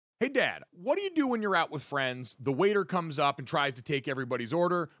Hey, Dad, what do you do when you're out with friends, the waiter comes up and tries to take everybody's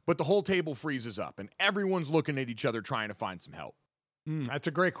order, but the whole table freezes up and everyone's looking at each other trying to find some help? That's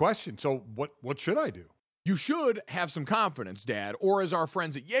a great question. So what should I do? You should have some confidence, Dad, or as our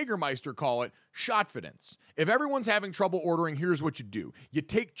friends at Jägermeister call it, shotfidence. If everyone's having trouble ordering, here's what you do. You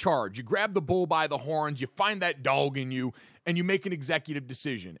take charge, you grab the bull by the horns, you find that dog in you, and you make an executive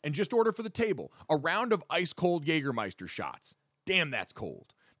decision. And just order for the table a round of ice-cold Jägermeister shots. Damn, that's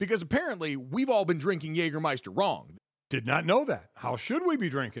cold. Because apparently, we've all been drinking Jägermeister wrong. Did not know that. How should we be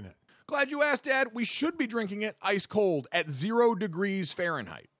drinking it? Glad you asked, Dad. We should be drinking it ice cold at 0 degrees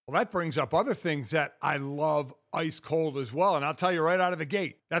Fahrenheit. Well, that brings up other things that I love ice cold as well. And I'll tell you right out of the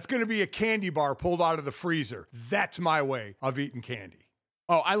gate, that's going to be a candy bar pulled out of the freezer. That's my way of eating candy.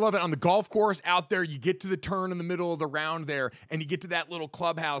 Oh, I love it. On the golf course out there, you get to the turn in the middle of the round there, and you get to that little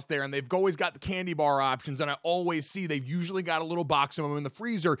clubhouse there, and they've always got the candy bar options, and I always see they've usually got a little box of them in the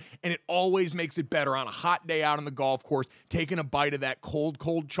freezer, and it always makes it better on a hot day out on the golf course, taking a bite of that cold,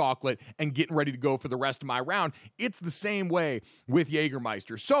 cold chocolate and getting ready to go for the rest of my round. It's the same way with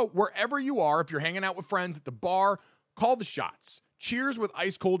Jägermeister. So wherever you are, if you're hanging out with friends at the bar, call the shots. Cheers with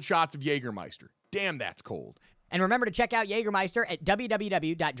ice-cold shots of Jägermeister. Damn, that's cold. And remember to check out Jägermeister at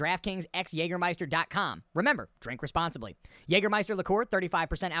www.draftkingsxjagermeister.com. Remember, drink responsibly. Jägermeister liqueur,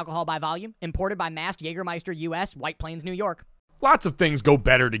 35% alcohol by volume, imported by Mast Jägermeister US, White Plains, New York. Lots of things go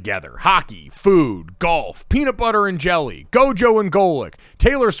better together. Hockey, food, golf, peanut butter and jelly, Gojo and Golic,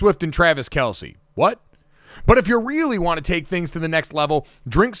 Taylor Swift and Travis Kelce. What? But if you really want to take things to the next level,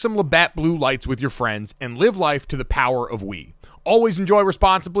 drink some Labatt Blue Lights with your friends and live life to the power of we. Always enjoy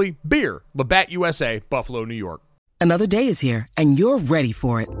responsibly. Beer, Labatt USA, Buffalo, New York. Another day is here, and you're ready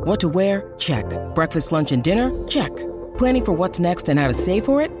for it. What to wear? Check. Breakfast, lunch, and dinner? Check. Planning for what's next and how to save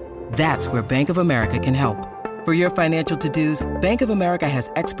for it? That's where Bank of America can help. For your financial to-dos, Bank of America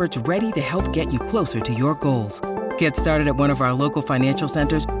has experts ready to help get you closer to your goals. Get started at one of our local financial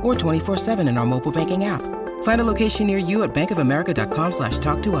centers or 24/7 in our mobile banking app. Find a location near you at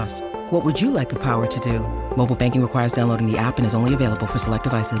bankofamerica.com/talktous. What would you like the power to do? Mobile banking requires downloading the app and is only available for select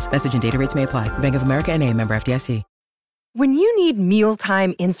devices. Message and data rates may apply. Bank of America N.A., member FDIC. When you need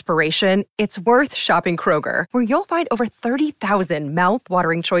mealtime inspiration, it's worth shopping Kroger, where you'll find over 30,000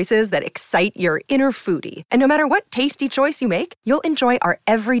 mouth-watering choices that excite your inner foodie. And no matter what tasty choice you make, you'll enjoy our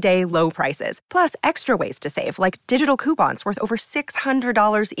everyday low prices, plus extra ways to save, like digital coupons worth over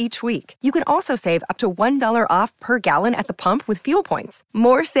 $600 each week. You can also save up to $1 off per gallon at the pump with fuel points.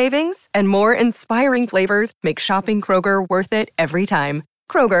 More savings and more inspiring flavors make shopping Kroger worth it every time.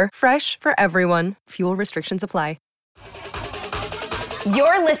 Kroger, fresh for everyone. Fuel restrictions apply.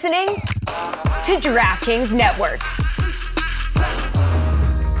 You're listening to DraftKings Network.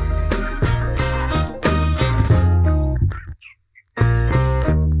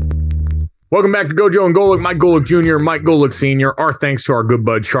 Welcome back to Gojo and Golic. Mike Golic Jr., Mike Golic Sr. Our thanks to our good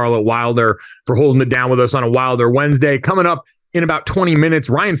bud Charlotte Wilder for holding it down with us on a Wilder Wednesday. Coming up in about 20 minutes,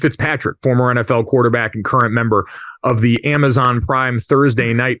 Ryan Fitzpatrick, former NFL quarterback and current member of the Amazon Prime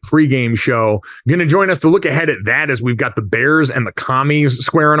Thursday night pregame show, going to join us to look ahead at that as we've got the Bears and the Commies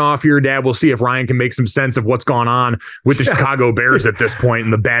squaring off here. Dad, we'll see if Ryan can make some sense of what's gone on with the Chicago Bears at this point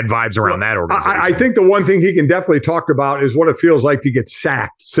and the bad vibes around that organization. I think the one thing he can definitely talk about is what it feels like to get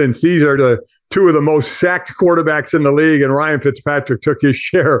sacked, since these are the two of the most sacked quarterbacks in the league, and Ryan Fitzpatrick took his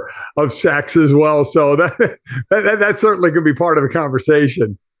share of sacks as well. So that certainly could be part of the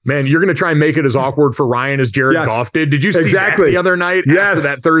conversation. Man, you're going to try and make it as awkward for Ryan as Jared Goff did. Did you see that the other night after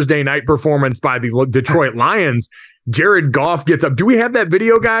that Thursday night performance by the Detroit Lions? Jared Goff gets up. Do we have that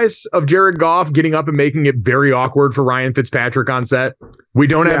video, guys, of Jared Goff getting up and making it very awkward for Ryan Fitzpatrick on set? We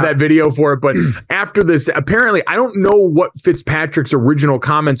don't have that video for it, but after this, apparently, I don't know what Fitzpatrick's original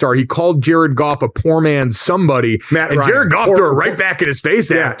comments are. He called Jared Goff a poor man's somebody, and Ryan, Jared Goff threw it right back in his face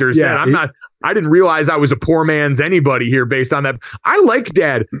after. Said, I didn't realize I was a poor man's anybody here based on that. I like,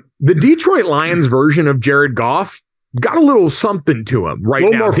 Dad, the Detroit Lions version of Jared Goff got a little something to him right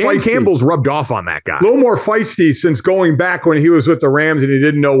now. Dan Campbell's rubbed off on that guy. A little more feisty since going back when he was with the Rams and he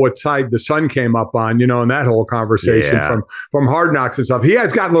didn't know what side the sun came up on, and that whole conversation from Hard Knocks and stuff. He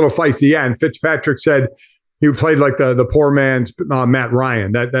has gotten a little feisty, and Fitzpatrick said he played like the poor man's Matt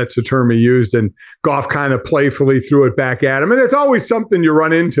Ryan. That's the term he used, and Goff kind of playfully threw it back at him. And it's always something you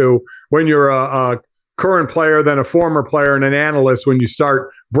run into when you're a current player, then a former player, and an analyst when you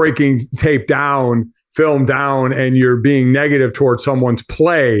start breaking film down, and you're being negative towards someone's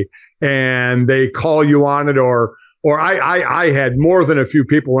play, and they call you on it, or I had more than a few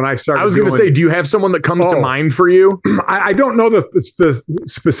people when I started. I was going to say, do you have someone that comes to mind for you? I don't know the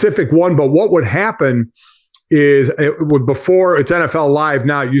specific one, but what would happen before it's NFL Live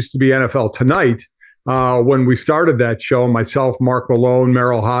now, it used to be NFL Tonight. When we started that show, myself, Mark Malone,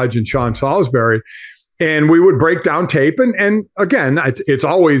 Merrill Hodge, and Sean Salisbury, and we would break down tape. And again, it's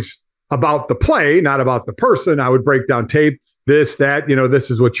always about the play, not about the person. I would break down tape, this, that,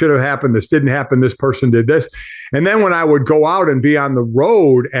 this is what should have happened. This didn't happen. This person did this. And then when I would go out and be on the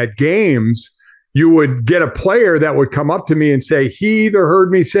road at games, you would get a player that would come up to me and say, he either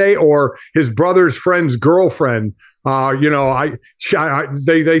heard me say, or his brother's friend's girlfriend, they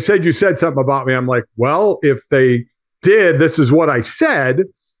said you said something about me. I'm like, well, if they did, this is what I said.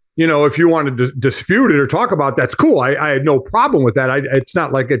 If you want to dispute it or talk about, that's cool. I had no problem with that. It's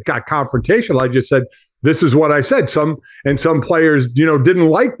not like it got confrontational. I just said, this is what I said. Some players, didn't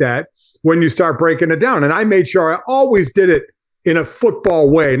like that when you start breaking it down. And I made sure I always did it in a football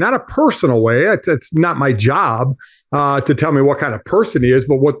way, not a personal way. It's not my job to tell me what kind of person he is,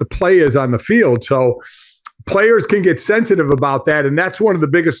 but what the play is on the field. So players can get sensitive about that. And that's one of the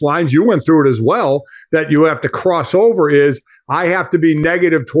biggest lines, you went through it as well, that you have to cross over is, I have to be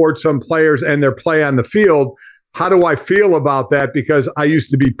negative towards some players and their play on the field. How do I feel about that? Because I used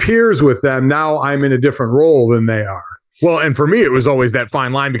to be peers with them. Now I'm in a different role than they are. Well, and for me, it was always that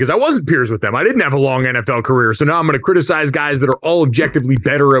fine line because I wasn't peers with them. I didn't have a long NFL career. So now I'm going to criticize guys that are all objectively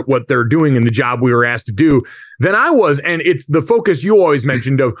better at what they're doing in the job we were asked to do than I was. And it's the focus you always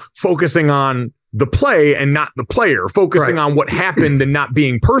mentioned of focusing on the play and not the player, focusing on what happened and not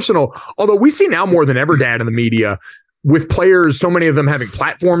being personal. Although we see now more than ever, Dad, in the media, with players, so many of them having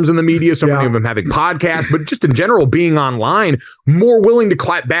platforms in the media, so many of them having podcasts, but just in general being online, more willing to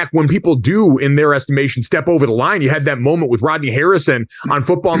clap back when people do, in their estimation, step over the line. You had that moment with Rodney Harrison on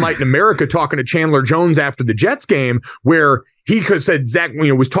Football Night in America talking to Chandler Jones after the Jets game, where he said Zach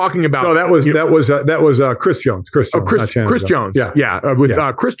was talking about. No, that was Chris Jones. Chris Jones.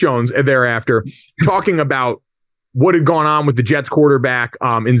 Chris Jones thereafter talking about what had gone on with the Jets quarterback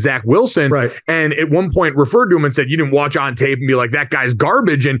in Zach Wilson. Right. And at one point referred to him and said, you didn't watch on tape and be like, that guy's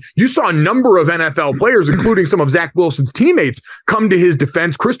garbage. And you saw a number of NFL players, including some of Zach Wilson's teammates, come to his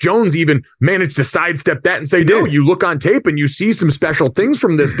defense. Chris Jones even managed to sidestep that and say, no, you look on tape and you see some special things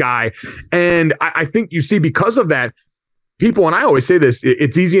from this guy. And I think you see, because of that, people, and I always say this,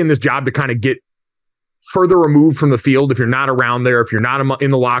 it's easy in this job to kind of get further removed from the field if you're not around there, if you're not in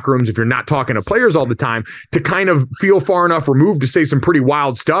the locker rooms, if you're not talking to players all the time, to kind of feel far enough removed to say some pretty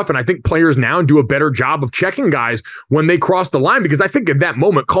wild stuff. And I think players now do a better job of checking guys when they cross the line, because I think at that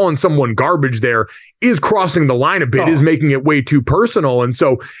moment, calling someone garbage there is crossing the line a bit, is making it way too personal. And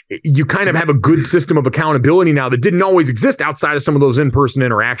so you kind of have a good system of accountability now that didn't always exist outside of some of those in-person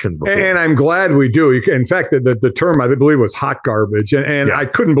interactions before. And I'm glad we do. In fact, the term I believe was hot garbage. And I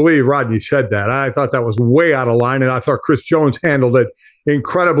couldn't believe Rodney said that. I thought that was way out of line, and I thought Chris Jones handled it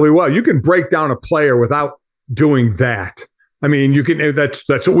incredibly well. You can break down a player without doing that. I mean, you can. That's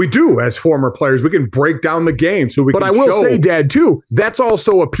what we do as former players. We can break down the game so we. But I will say, Dad, too, that's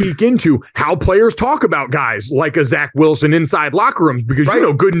also a peek into how players talk about guys like a Zach Wilson inside locker rooms, because you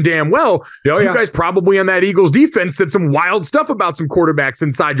know good and damn well you guys probably on that Eagles defense said some wild stuff about some quarterbacks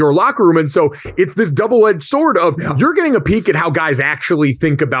inside your locker room, and so it's this double-edged sword of you're getting a peek at how guys actually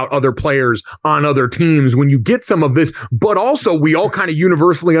think about other players on other teams when you get some of this. But also, we all kind of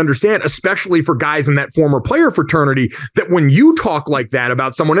universally understand, especially for guys in that former player fraternity, that when you talk like that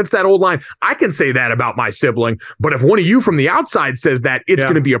about someone, it's that old line, I can say that about my sibling, but if one of you from the outside says that, it's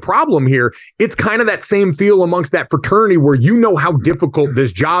going to be a problem here. It's kind of that same feel amongst that fraternity where you know how difficult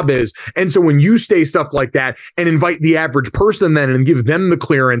this job is. And so when you say stuff like that and invite the average person then and give them the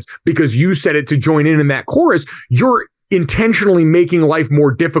clearance because you said it to join in that chorus, you're intentionally making life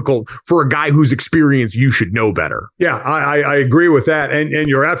more difficult for a guy whose experience you should know better. Yeah, I agree with that. And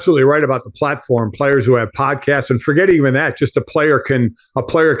you're absolutely right about the platform. Players who have podcasts, and forget even that, just a player can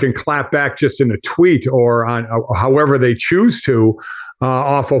clap back just in a tweet or on however they choose to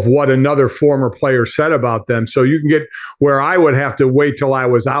off of what another former player said about them. So you can get where I would have to wait till I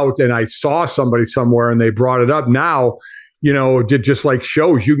was out and I saw somebody somewhere and they brought it up. Now, just like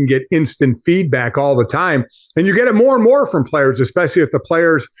shows, you can get instant feedback all the time. And you get it more and more from players, especially if the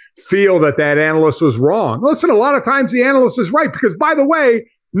players feel that analyst was wrong. Listen, a lot of times the analyst is right because, by the way,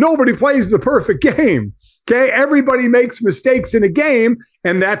 nobody plays the perfect game. Okay, everybody makes mistakes in a game,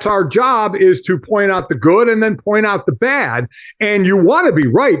 and that's our job, is to point out the good and then point out the bad. And you want to be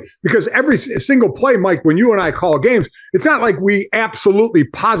right, because every single play, Mike, when you and I call games, it's not like we absolutely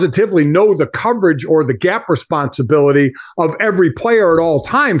positively know the coverage or the gap responsibility of every player at all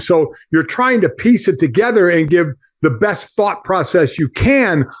times. So you're trying to piece it together and give the best thought process you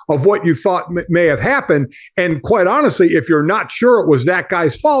can of what you thought may have happened. And quite honestly, if you're not sure it was that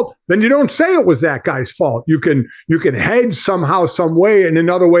guy's fault, then you don't say it was that guy's fault. You can hedge somehow, some way, and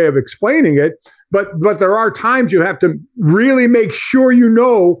another way of explaining it. But there are times you have to really make sure you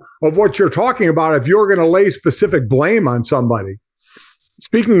know of what you're talking about if you're going to lay specific blame on somebody.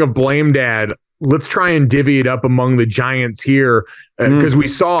 Speaking of blame, Dad, let's try and divvy it up among the Giants here, because we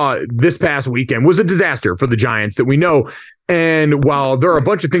saw this past weekend was a disaster for the Giants that we know. And while there are a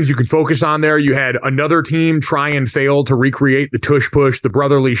bunch of things you could focus on there, you had another team try and fail to recreate the tush push, the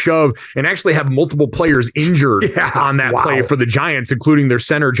brotherly shove, and actually have multiple players injured on that play for the Giants, including their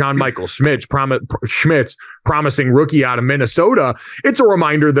center, John Michael Schmitz, promising rookie out of Minnesota. It's a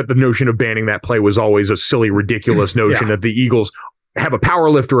reminder that the notion of banning that play was always a silly, ridiculous notion that the Eagles have a power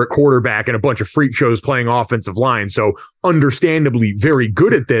lifter at quarterback and a bunch of freak shows playing offensive line. So understandably very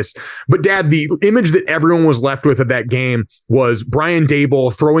good at this. But Dad, the image that everyone was left with of that game was Brian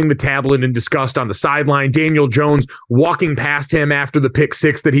Daboll throwing the tablet in disgust on the sideline, Daniel Jones walking past him after the pick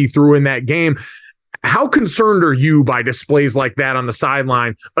six that he threw in that game. How concerned are you by displays like that on the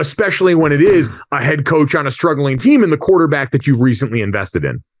sideline, especially when it is a head coach on a struggling team and the quarterback that you've recently invested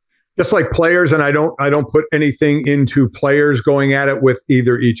in? Just like players, and I don't put anything into players going at it with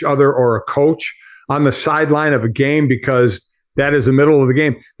either each other or a coach on the sideline of a game, because that is the middle of the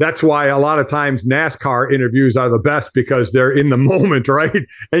game. That's why a lot of times NASCAR interviews are the best, because they're in the moment, right?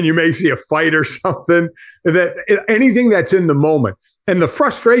 And you may see a fight or something, that anything that's in the moment. And the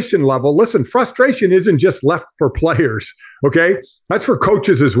frustration level, listen, frustration isn't just left for players, okay? That's for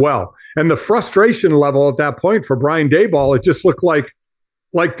coaches as well. And the frustration level at that point for Brian Daboll, it just looked like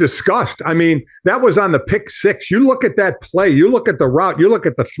disgust. I mean, that was on the pick six. You look at that play, you look at the route, you look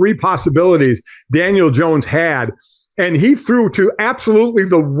at the three possibilities Daniel Jones had, and he threw to absolutely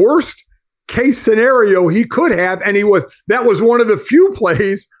the worst case scenario he could have. And that was one of the few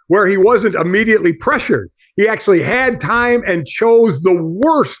plays where he wasn't immediately pressured. He actually had time and chose the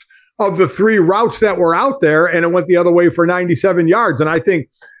worst of the three routes that were out there, and it went the other way for 97 yards. And I think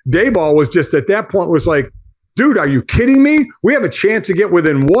Daboll was just at that point was like, dude, are you kidding me? We have a chance to get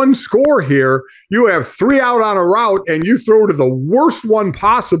within one score here. You have three out on a route, and you throw to the worst one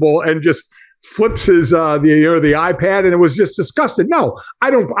possible and just flips his the iPad, and it was just disgusting. No, I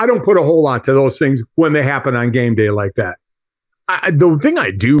don't put a whole lot to those things when they happen on game day like that. The thing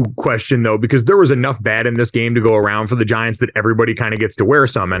I do question, though, because there was enough bad in this game to go around for the Giants that everybody kind of gets to wear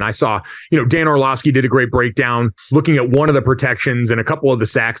some. And I saw, Dan Orlovsky did a great breakdown looking at one of the protections and a couple of the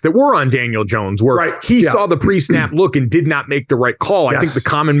sacks that were on Daniel Jones, where he saw the pre-snap look and did not make the right call. I think the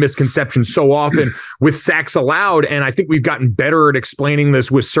common misconception so often with sacks allowed, and I think we've gotten better at explaining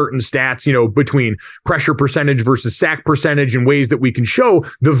this with certain stats, between pressure percentage versus sack percentage and ways that we can show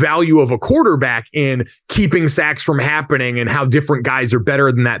the value of a quarterback in keeping sacks from happening and how different guys are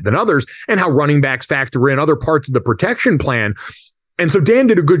better than that than others, and how running backs factor in other parts of the protection plan. And so Dan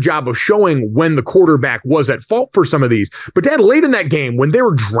did a good job of showing when the quarterback was at fault for some of these. But Dad, late in that game, when they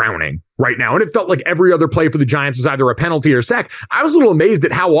were drowning right now, and it felt like every other play for the Giants was either a penalty or a sack, I was a little amazed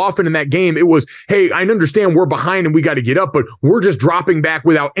at how often in that game it was, hey, I understand we're behind and we got to get up, but we're just dropping back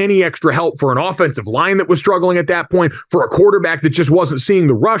without any extra help for an offensive line that was struggling at that point, for a quarterback that just wasn't seeing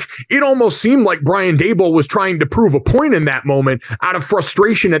the rush. It almost seemed like Brian Daboll was trying to prove a point in that moment out of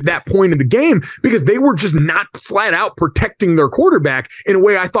frustration at that point in the game, because they were just not flat out protecting their quarterback in a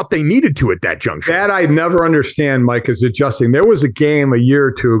way I thought they needed to at that juncture. That I never understand, Mike, is adjusting. There was a game a year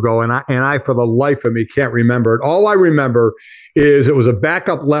or two ago, and I for the life of me can't remember it. All I remember is it was a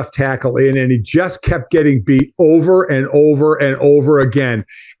backup left tackle in, and he just kept getting beat over and over and over again.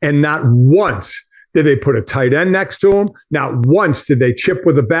 And not once did they put a tight end next to him. Not once did they chip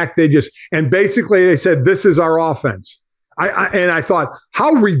with the back. And basically they said, this is our offense. I thought,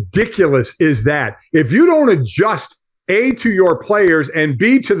 how ridiculous is that? If you don't adjust A, to your players, and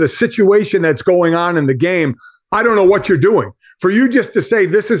B, to the situation that's going on in the game, I don't know what you're doing. For you just to say,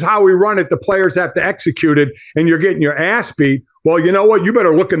 this is how we run it, the players have to execute it, and you're getting your ass beat, well, you know what? You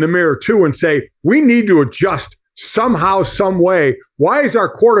better look in the mirror too and say, we need to adjust somehow, some way. Why is our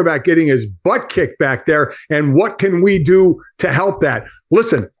quarterback getting his butt kicked back there? And what can we do to help that?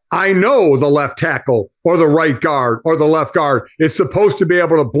 Listen, I know the left tackle or the right guard or the left guard is supposed to be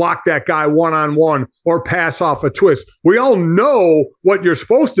able to block that guy one-on-one or pass off a twist. We all know what you're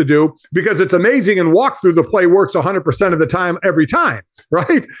supposed to do, because it's amazing and walkthrough the play works 100% of the time, every time,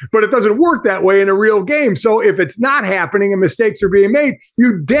 right? But it doesn't work that way in a real game. So if it's not happening and mistakes are being made,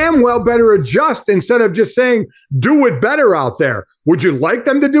 you damn well better adjust instead of just saying, do it better out there. Would you like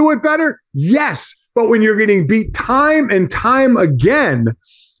them to do it better? Yes. But when you're getting beat time and time again,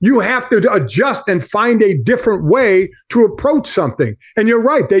 You have to adjust and find a different way to approach something. And you're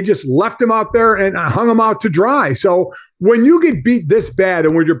right. They just left him out there and hung him out to dry. So when you get beat this bad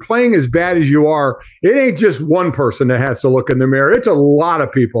and when you're playing as bad as you are, it ain't just one person that has to look in the mirror. It's a lot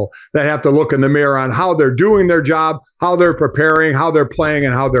of people that have to look in the mirror on how they're doing their job, how they're preparing, how they're playing,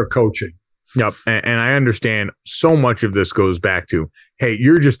 and how they're coaching. Yep. And I understand so much of this goes back to, hey,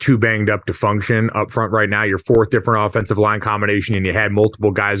 you're just too banged up to function up front right now. Your fourth different offensive line combination, and you had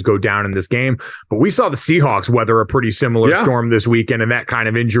multiple guys go down in this game. But we saw the Seahawks weather a pretty similar storm this weekend and that kind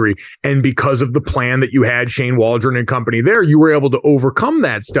of injury. And because of the plan that you had, Shane Waldron and company there, you were able to overcome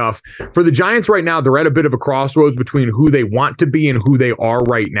that stuff. For the Giants right now, they're at a bit of a crossroads between who they want to be and who they are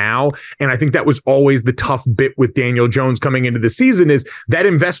right now. And I think that was always the tough bit with Daniel Jones coming into the season, is that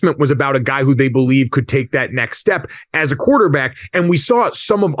investment was about a guy who they believe could take that next step as a quarterback. And we saw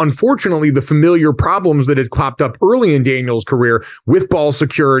some of, unfortunately, the familiar problems that had popped up early in Daniel's career with ball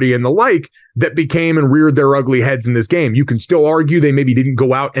security and the like that became and reared their ugly heads in this game. You can still argue they maybe didn't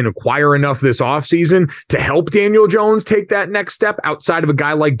go out and acquire enough this offseason to help Daniel Jones take that next step outside of a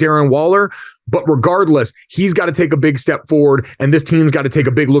guy like Darren Waller. But regardless, he's got to take a big step forward, and this team's got to take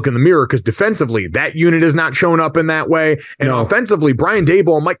a big look in the mirror, because defensively, that unit has not shown up in that way. And offensively, Brian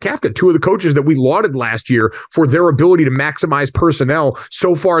Daboll and Mike Kafka, two of the coaches that we lauded last year for their ability to maximize personnel,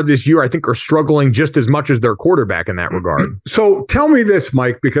 so far this year, I think are struggling just as much as their quarterback in that regard. So tell me this,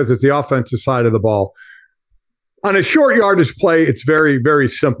 Mike, because it's the offensive side of the ball. On a short yardage play, it's very, very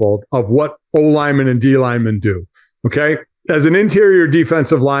simple of what O linemen and D linemen do. Okay? As an interior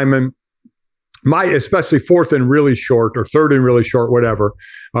defensive lineman, especially fourth and really short or third and really short, whatever,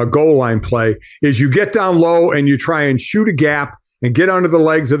 goal line play is you get down low and you try and shoot a gap and get under the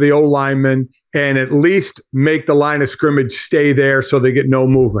legs of the O lineman and at least make the line of scrimmage stay there so they get no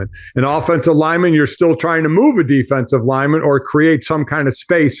movement. An offensive lineman, you're still trying to move a defensive lineman or create some kind of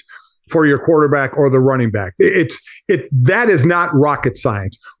space for your quarterback or the running back. That is not rocket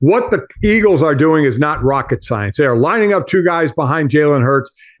science. What the Eagles are doing is not rocket science. They are lining up two guys behind Jalen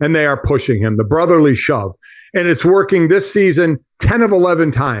Hurts and they are pushing him, the brotherly shove. And it's working this season 10 of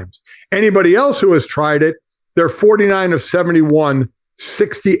 11 times. Anybody else who has tried it, they're 49 of 71,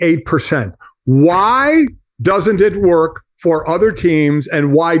 68%. Why doesn't it work for other teams,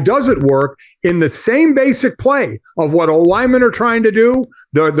 and why does it work in the same basic play of what O linemen are trying to do,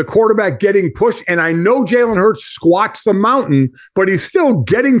 the quarterback getting pushed? And I know Jalen Hurts squats the mountain, but he's still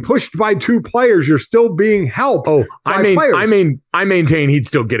getting pushed by two players. You're still being helped by players. I maintain he'd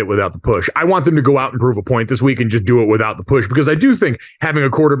still get it without the push. I want them to go out and prove a point this week and just do it without the push, because I do think having a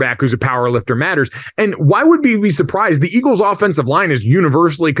quarterback who's a power lifter matters. And why would we be surprised? The Eagles' offensive line is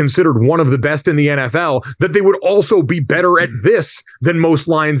universally considered one of the best in the NFL, that they would also be better at this than most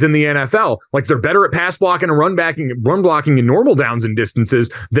lines in the NFL. Like, they're better at pass blocking and run blocking in normal downs and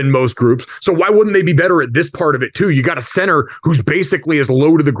distances than most groups. So why wouldn't they be better at this part of it too? You got a center who's basically as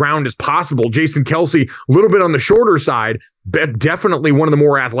low to the ground as possible. Jason Kelce, a little bit on the shorter side, definitely one of the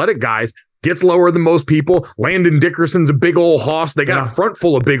more athletic guys. Gets lower than most people. Landon Dickerson's a big old hoss. They got a front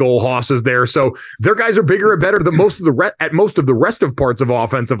full of big old hosses there. So their guys are bigger and better than most of the rest of parts of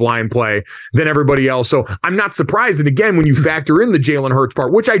offensive line play than everybody else. So I'm not surprised. And again, when you factor in the Jalen Hurts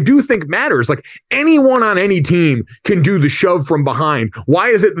part, which I do think matters, like anyone on any team can do the shove from behind. Why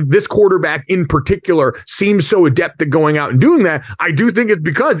is it that this quarterback in particular seems so adept at going out and doing that? I do think it's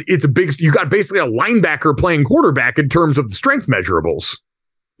because you got basically a linebacker playing quarterback in terms of the strength measurables.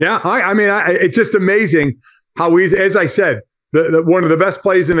 Yeah, it's just amazing how easy, as I said, one of the best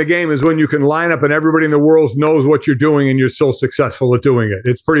plays in the game is when you can line up and everybody in the world knows what you're doing and you're still successful at doing it.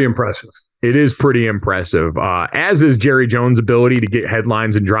 It's pretty impressive. It is pretty impressive, as is Jerry Jones' ability to get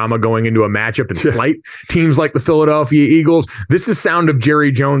headlines and drama going into a matchup and slight teams like the Philadelphia Eagles. This is sound of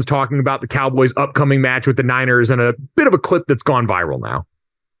Jerry Jones talking about the Cowboys' upcoming match with the Niners and a bit of a clip that's gone viral now.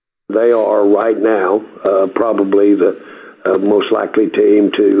 They are right now probably the most likely team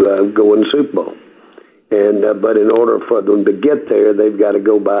to go in the Super Bowl. And but in order for them to get there, they've got to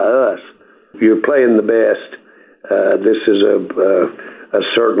go by us. If you're playing the best, this is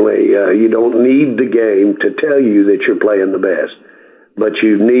certainly, you don't need the game to tell you that you're playing the best, but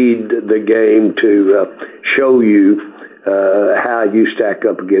you need the game to show you how you stack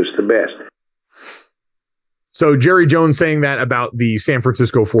up against the best. So Jerry Jones saying that about the San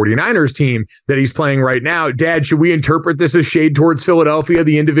Francisco 49ers team that he's playing right now. Dad, should we interpret this as shade towards Philadelphia,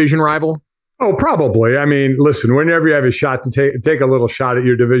 the in-division rival? Oh, probably. I mean, listen, whenever you have a shot to take a little shot at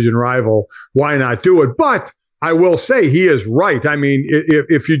your division rival, why not do it? But I will say he is right. I mean,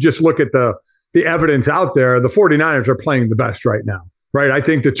 if you just look at the evidence out there, the 49ers are playing the best right now, right? I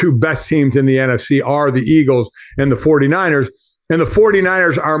think the two best teams in the NFC are the Eagles and the 49ers. And the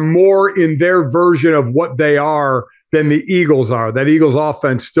 49ers are more in their version of what they are than the Eagles are. That Eagles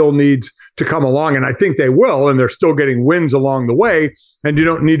offense still needs to come along, and I think they will, and they're still getting wins along the way. And you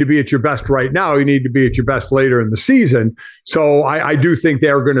don't need to be at your best right now. You need to be at your best later in the season. So I do think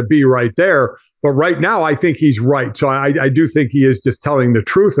they're going to be right there. But right now, I think he's right. So I do think he is just telling the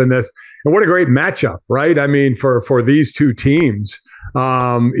truth in this. And what a great matchup, right? I mean, for these two teams, two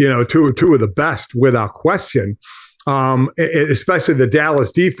of the best without question, especially the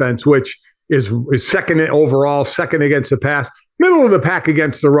Dallas defense, which is second overall, second against the pass, middle of the pack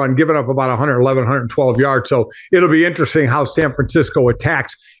against the run, giving up about 111, 112 yards. So it'll be interesting how San Francisco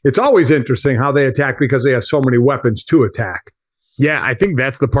attacks. It's always interesting how they attack because they have so many weapons to attack. Yeah, I think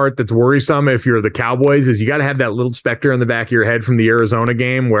that's the part that's worrisome if you're the Cowboys, is you got to have that little specter in the back of your head from the Arizona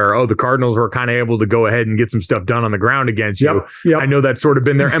game where, the Cardinals were kind of able to go ahead and get some stuff done on the ground against you. Yep. I know that's sort of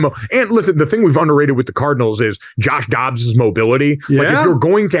been their MO. And listen, the thing we've underrated with the Cardinals is Josh Dobbs' mobility. Yeah. Like if you're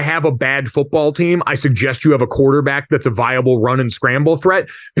going to have a bad football team, I suggest you have a quarterback that's a viable run and scramble threat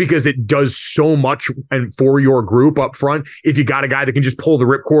because it does so much and for your group up front. If you got a guy that can just pull the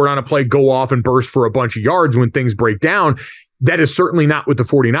ripcord on a play, go off and burst for a bunch of yards when things break down. That is certainly not what the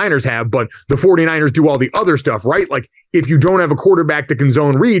 49ers have, but the 49ers do all the other stuff, right? Like if you don't have a quarterback that can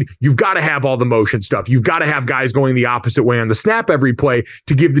zone read, you've got to have all the motion stuff. You've got to have guys going the opposite way on the snap every play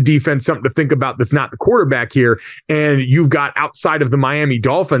to give the defense something to think about that's not the quarterback here. And you've got, outside of the Miami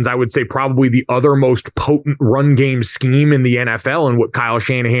Dolphins, I would say probably the other most potent run game scheme in the NFL and what Kyle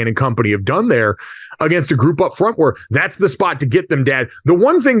Shanahan and company have done there against a group up front where that's the spot to get them, Dad. The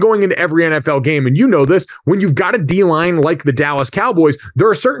one thing going into every NFL game, and you know this, when you've got a D-line like the Dallas Cowboys, there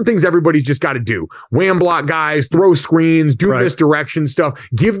are certain things everybody's just got to do. Wham block guys, throw screens, do misdirection stuff,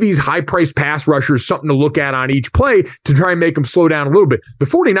 give these high-priced pass rushers something to look at on each play to try and make them slow down a little bit. The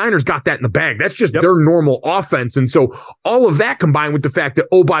 49ers got that in the bag. That's just their normal offense. And so all of that combined with the fact that,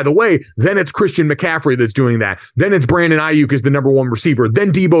 by the way, then it's Christian McCaffrey that's doing that. Then it's Brandon Ayuk as the number one receiver.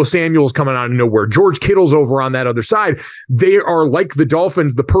 Then Deebo Samuel's coming out of nowhere. George Kittle's over on that other side. They are, like the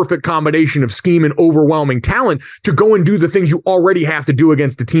Dolphins, the perfect combination of scheme and overwhelming talent to go and do the things you already have to do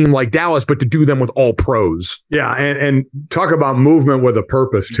against a team like Dallas, but to do them with all pros. Yeah, and talk about movement with a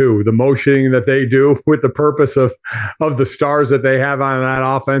purpose too. The motioning that they do with the purpose of the stars that they have on that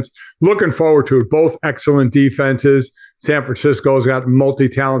offense. Looking forward to it. Both excellent defenses. San Francisco's got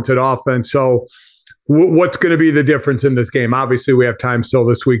multi-talented offense. So what's going to be the difference in this game? Obviously, we have time still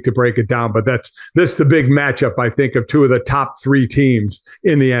this week to break it down, but this is the big matchup, I think, of two of the top three teams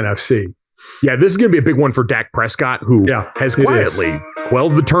in the NFC. Yeah, this is going to be a big one for Dak Prescott, who has quietly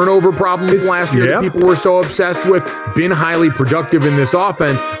quelled the turnover problems last year that people were so obsessed with, been highly productive in this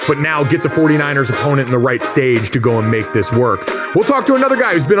offense, but now gets a 49ers opponent in the right stage to go and make this work. We'll talk to another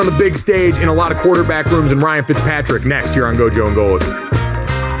guy who's been on the big stage in a lot of quarterback rooms, and Ryan Fitzpatrick next here on Go Joe and Golic.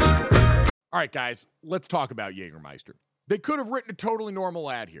 All right, guys, let's talk about Jägermeister. They could have written a totally normal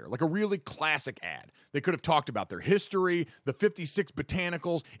ad here, like a really classic ad. They could have talked about their history, the 56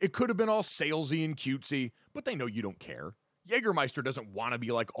 botanicals. It could have been all salesy and cutesy, but they know you don't care. Jägermeister doesn't want to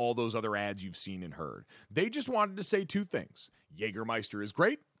be like all those other ads you've seen and heard. They just wanted to say two things. Jägermeister is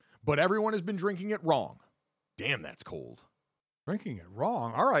great, but everyone has been drinking it wrong. Damn, that's cold. Drinking it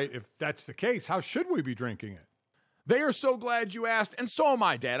wrong? All right, if that's the case, how should we be drinking it? They are so glad you asked, and so am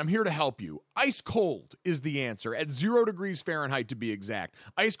I, Dad. I'm here to help you. Ice cold is the answer, at 0 degrees Fahrenheit to be exact.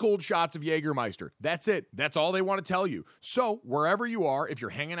 Ice cold shots of Jägermeister. That's it. That's all they want to tell you. So, wherever you are, if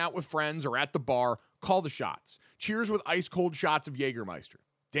you're hanging out with friends or at the bar, call the shots. Cheers with ice cold shots of Jägermeister.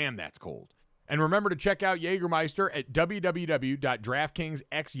 Damn, that's cold. And remember to check out Jägermeister at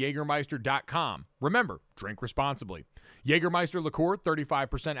www.draftkingsxjagermeister.com. Remember, drink responsibly. Jägermeister liqueur,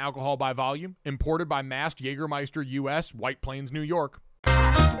 35% alcohol by volume, imported by Mast Jägermeister US, White Plains, New York.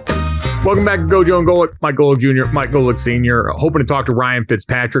 Welcome back to Go Joe and Golic. Mike Golic Jr., Mike Golic Sr. Hoping to talk to Ryan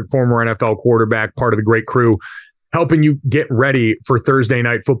Fitzpatrick, former NFL quarterback, part of the great crew, helping you get ready for Thursday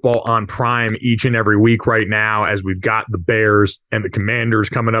Night Football on Prime each and every week right now, as we've got the Bears and the Commanders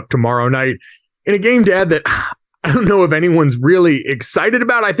coming up tomorrow night in a game, Dad, that I don't know if anyone's really excited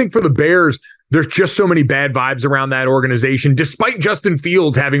about. I think for the Bears, there's just so many bad vibes around that organization, despite Justin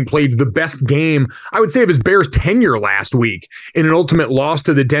Fields having played the best game, I would say, of his Bears tenure last week in an ultimate loss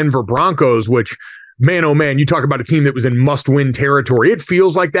to the Denver Broncos, which, man, oh man, you talk about a team that was in must-win territory. It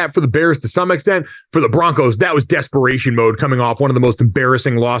feels like that for the Bears to some extent. For the Broncos, that was desperation mode, coming off one of the most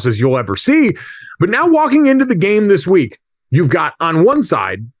embarrassing losses you'll ever see. But now walking into the game this week, you've got on one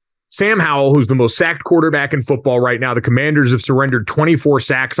side Sam Howell, who's the most sacked quarterback in football right now. The Commanders have surrendered 24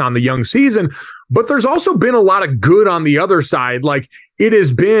 sacks on the young season, but there's also been a lot of good on the other side. Like, it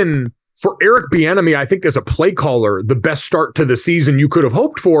has been for Eric Bieniemy, I think as a play caller, the best start to the season you could have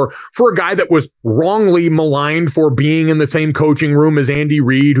hoped for a guy that was wrongly maligned for being in the same coaching room as Andy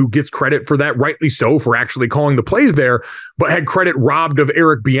Reid, who gets credit for that, rightly so, for actually calling the plays there, but had credit robbed of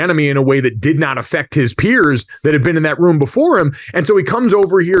Eric Bieniemy in a way that did not affect his peers that had been in that room before him. And so he comes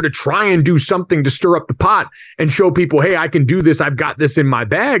over here to try and do something to stir up the pot and show people, hey, I can do this. I've got this in my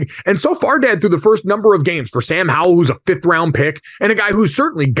bag. And so far, Dad, through the first number of games for Sam Howell, who's a 5th round pick and a guy who's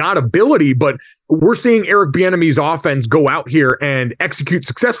certainly got ability, but we're seeing Eric Bieniemy's offense go out here and execute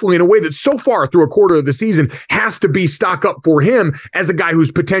successfully in a way that so far through a quarter of the season has to be stock up for him as a guy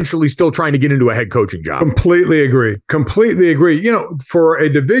who's potentially still trying to get into a head coaching job. Completely agree. You know, for a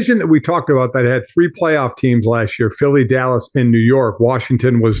division that we talked about that had 3 playoff teams last year, Philly, Dallas, and New York,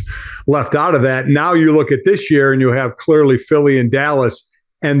 Washington was left out of that. Now you look at this year and you have clearly Philly and Dallas,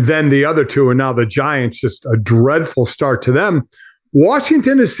 and then the other two, and now the Giants, just a dreadful start to them.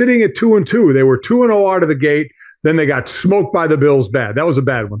 Washington is sitting at 2-2. They were 2-0 out of the gate. Then they got smoked by the Bills bad. That was a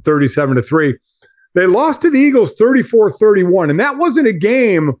bad one, 37-3. They lost to the Eagles 34-31. And that wasn't a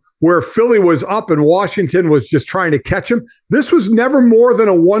game where Philly was up and Washington was just trying to catch them. This was never more than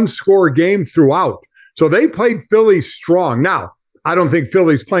a 1-score game throughout. So they played Philly strong. Now, I don't think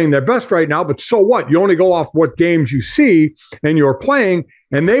Philly's playing their best right now, but so what? You only go off what games you see and you're playing.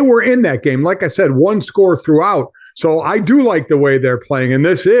 And they were in that game. Like I said, 1 score throughout. So I do like the way they're playing, and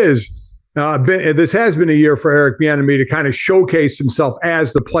this has been a year for Eric Bieniemy to kind of showcase himself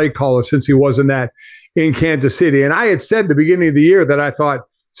as the play caller since he wasn't that in Kansas City. And I had said at the beginning of the year that I thought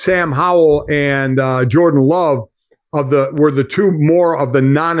Sam Howell and Jordan Love were the 2 more of the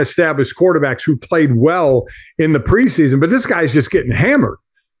non-established quarterbacks who played well in the preseason. But this guy's just getting hammered,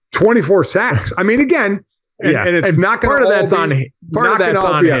 24 sacks. I mean, again. And it's not going to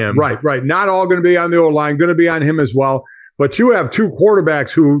all be on him. Right. Not all going to be on the O-line, going to be on him as well. But you have 2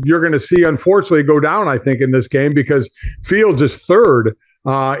 quarterbacks who you're going to see, unfortunately, go down, I think, in this game because Fields is 3rd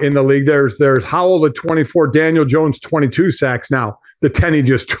in the league. There's Howell at 24, Daniel Jones 22 sacks now. The 10 he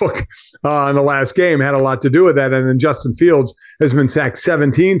just took in the last game had a lot to do with that. And then Justin Fields has been sacked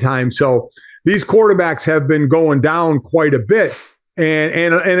 17 times. So these quarterbacks have been going down quite a bit.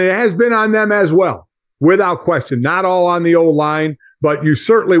 And it has been on them as well. Without question, not all on the O-line, but you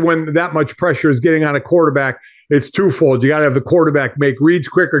certainly, when that much pressure is getting on a quarterback, it's twofold. You got to have the quarterback make reads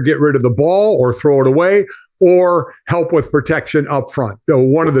quick or get rid of the ball or throw it away or help with protection up front. So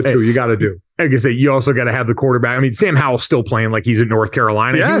one of the two you got to do. Like I say, you also got to have the quarterback. I mean, Sam Howell's still playing like he's at North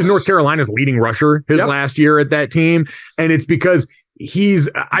Carolina. Yes. He was North Carolina's leading rusher his last year at that team. And it's because he's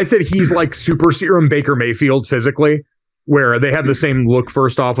like super serum Baker Mayfield physically, where they have the same look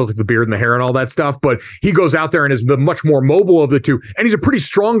first off with the beard and the hair and all that stuff. But he goes out there and is the much more mobile of the two. And he's a pretty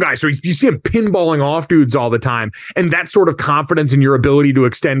strong guy. So you see him pinballing off dudes all the time. And that sort of confidence in your ability to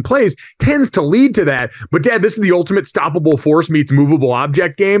extend plays tends to lead to that. But Dad, this is the ultimate stoppable force meets movable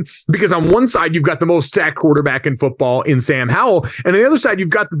object game, because on one side, you've got the most sacked quarterback in football in Sam Howell. And on the other side, you've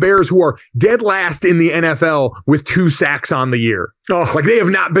got the Bears, who are dead last in the NFL with 2 sacks on the year. Like they have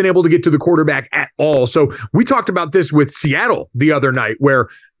not been able to get to the quarterback at all. So we talked about this with Seattle the other night, where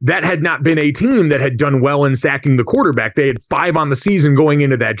that had not been a team that had done well in sacking the quarterback. They had 5 on the season going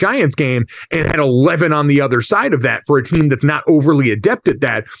into that Giants game and had 11 on the other side of that for a team that's not overly adept at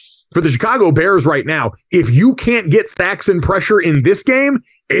that. For the Chicago Bears right now, if you can't get sacks and pressure in this game,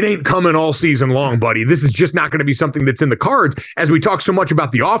 it ain't coming all season long, buddy. This is just not going to be something that's in the cards, as we talk so much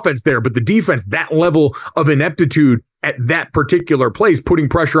about the offense there, but the defense, that level of ineptitude at that particular place, putting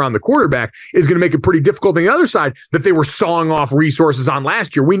pressure on the quarterback, is going to make it pretty difficult. On the other side, that they were sawing off resources on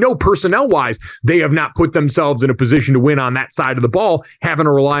last year. We know personnel-wise, they have not put themselves in a position to win on that side of the ball, having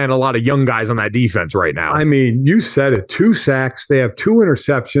to rely on a lot of young guys on that defense right now. I mean, you said it, 2 sacks, they have 2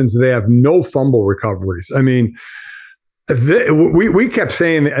 interceptions, they have no fumble recoveries. I mean, we kept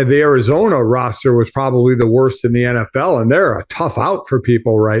saying the Arizona roster was probably the worst in the NFL, and they're a tough out for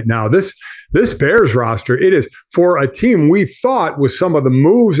people right now. This Bears roster, it is, for a team we thought with some of the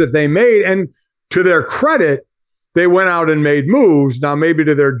moves that they made, and to their credit, they went out and made moves. Now, maybe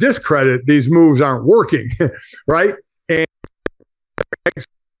to their discredit, these moves aren't working, right? And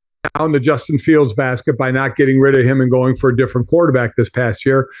down the Justin Fields basket by not getting rid of him and going for a different quarterback this past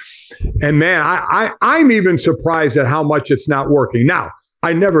year. And man, I'm even surprised at how much it's not working. Now,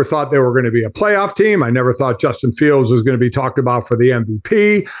 I never thought they were going to be a playoff team. I never thought Justin Fields was going to be talked about for the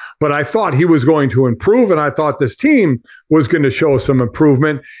MVP, but I thought he was going to improve, and I thought this team was going to show some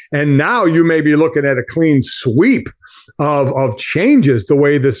improvement. And now you may be looking at a clean sweep of changes the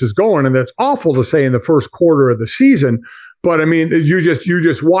way this is going. And that's awful to say in the first quarter of the season. But I mean, you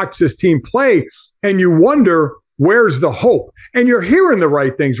just watch this team play and you wonder where's the hope? And you're hearing the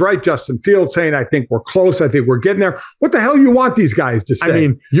right things, right? Justin Fields saying, I think we're close. I think we're getting there. What the hell you want these guys to say? I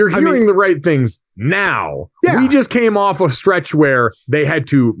mean, you're hearing the right things now. Yeah. We just came off a stretch where they had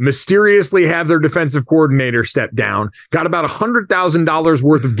to mysteriously have their defensive coordinator step down, got about $100,000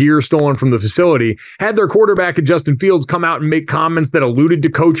 worth of gear stolen from the facility, had their quarterback and Justin Fields come out and make comments that alluded to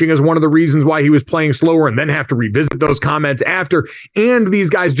coaching as one of the reasons why he was playing slower, and then have to revisit those comments after. And these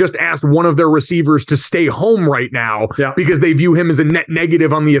guys just asked one of their receivers to stay home right now because they view him as a net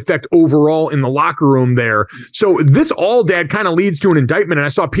negative on the effect overall in the locker room there. So this all, Dad, kind of leads to an indictment. And I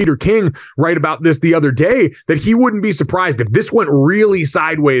saw Peter King write about this the other day, that he wouldn't be surprised if this went really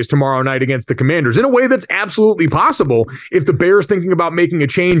sideways tomorrow night against the Commanders, in a way that's absolutely possible if the Bears thinking about making a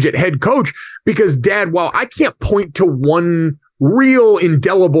change at head coach. Because, Dad, while I can't point to one real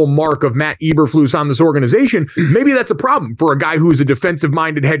indelible mark of Matt Eberflus on this organization, maybe that's a problem for a guy who's a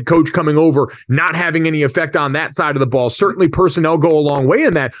defensive-minded head coach coming over, not having any effect on that side of the ball. Certainly personnel go a long way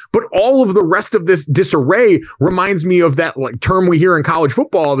in that, but all of the rest of this disarray reminds me of that term we hear in college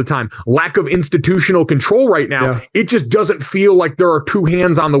football all the time, lack of institutional control right now. Yeah. It just doesn't feel like there are two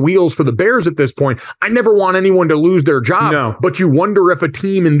hands on the wheels for the Bears at this point. I never want anyone to lose their job, but you wonder if a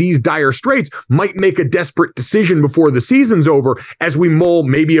team in these dire straits might make a desperate decision before the season's over, as we mull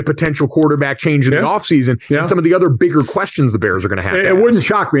maybe a potential quarterback change in the offseason and some of the other bigger questions the Bears are going to have. It wouldn't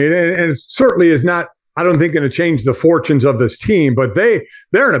shock me. And it certainly is not, I don't think, going to change the fortunes of this team, but they're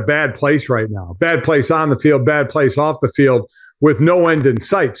in a bad place right now. Bad place on the field, bad place off the field with no end in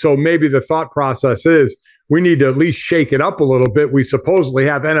sight. So maybe the thought process is we need to at least shake it up a little bit. We supposedly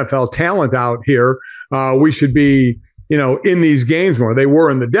have NFL talent out here. We should be in these games more. They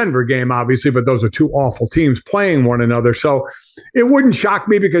were in the Denver game, obviously, but those are two awful teams playing one another. So it wouldn't shock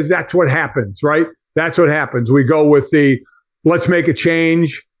me, because that's what happens, right? That's what happens. We go with let's make a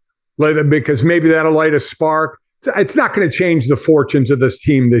change, because maybe that'll light a spark. It's not going to change the fortunes of this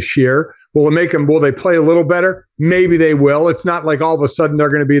team this year. Will they play a little better? Maybe they will. It's not like all of a sudden they're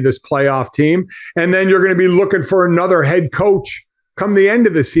going to be this playoff team. And then you're going to be looking for another head coach come the end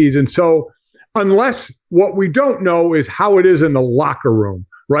of the season. So unless what we don't know is how it is in the locker room,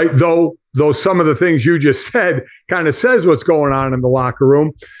 right? Though some of the things you just said kind of says what's going on in the locker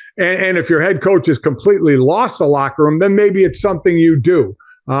room. And if your head coach has completely lost the locker room, then maybe it's something you do.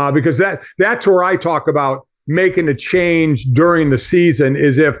 Because that's where I talk about making a change during the season,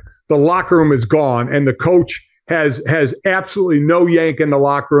 is if the locker room is gone and the coach has absolutely no yank in the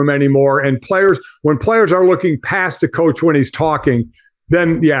locker room anymore. And when players are looking past the coach when he's talking,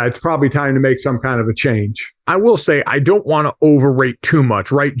 then, it's probably time to make some kind of a change. I will say, I don't want to overrate too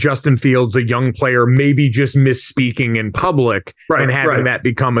much, right? Justin Fields, a young player, maybe just misspeaking in public and having that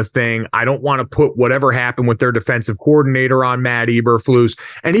become a thing. I don't want to put whatever happened with their defensive coordinator on Matt Eberflus.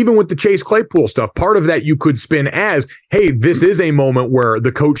 And even with the Chase Claypool stuff, part of that you could spin as, hey, this is a moment where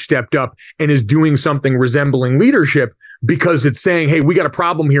the coach stepped up and is doing something resembling leadership, because it's saying, hey, we got a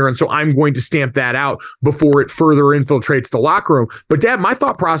problem here, and so I'm going to stamp that out before it further infiltrates the locker room. But, Dad, my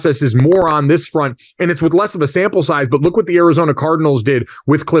thought process is more on this front, and it's with less of a sample size, but look what the Arizona Cardinals did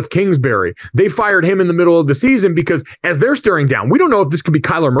with Cliff Kingsbury. They fired him in the middle of the season because, as they're staring down, we don't know if this could be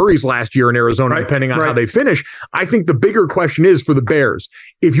Kyler Murray's last year in Arizona, depending on how they finish. I think the bigger question is for the Bears,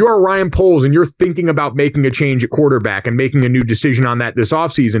 if you're Ryan Poles and you're thinking about making a change at quarterback and making a new decision on that this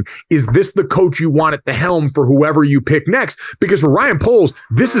offseason, is this the coach you want at the helm for whoever you pick next? Because for Ryan Poles,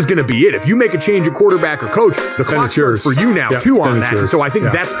 this is going to be it. If you make a change at quarterback or coach, the clock starts for you now too on that. And so I think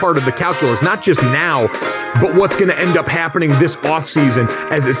that's part of the calculus, not just now, but what's going to end up happening this offseason,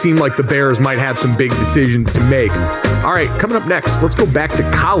 as it seemed like the Bears might have some big decisions to make. All right, coming up next, let's go back to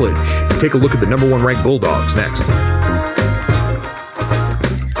college and take a look at the number 1 ranked Bulldogs next.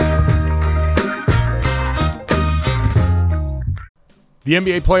 The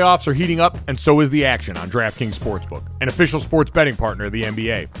NBA playoffs are heating up, and so is the action on DraftKings Sportsbook, an official sports betting partner of the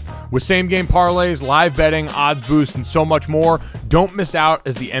NBA. With same-game parlays, live betting, odds boosts, and so much more, don't miss out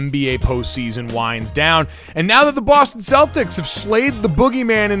as the NBA postseason winds down. And now that the Boston Celtics have slayed the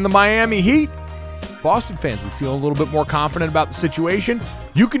boogeyman in the Miami Heat, Boston fans, we feel a little bit more confident about the situation.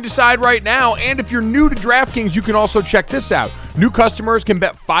 You can decide right now, and if you're new to DraftKings, you can also check this out. New customers can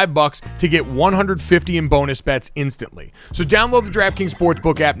bet $5 to get $150 in bonus bets instantly. So download the DraftKings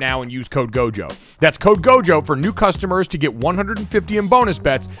Sportsbook app now and use code GOJO. That's code GOJO for new customers to get $150 in bonus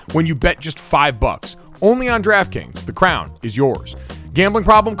bets when you bet just $5. Only on DraftKings. The crown is yours. Gambling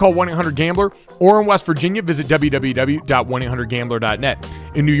problem? Call 1-800-GAMBLER. Or in West Virginia, visit www.1800gambler.net.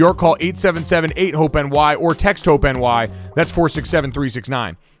 In New York, call 877-8-HOPE-NY or text HOPE-NY. That's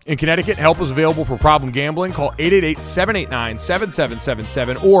 467-369. In Connecticut, help is available for problem gambling. Call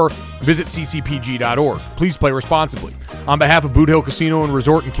 888-789-7777 or visit ccpg.org. Please play responsibly. On behalf of Boot Hill Casino and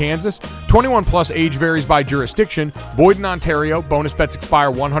Resort in Kansas, 21 plus, age varies by jurisdiction. Void in Ontario. Bonus bets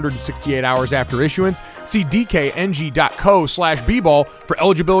expire 168 hours after issuance. See dkng.co/bball for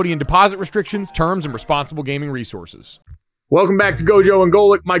eligibility and deposit restrictions, terms, and responsible gaming resources. Welcome back to Gojo and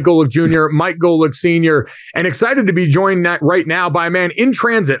Golick, Mike Golick Jr., Mike Golick Sr., and excited to be joined right now by a man in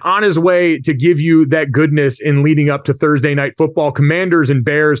transit on his way to give you that goodness in leading up to Thursday Night Football. Commanders and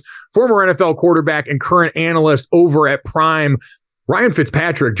Bears, former NFL quarterback and current analyst over at Prime, Ryan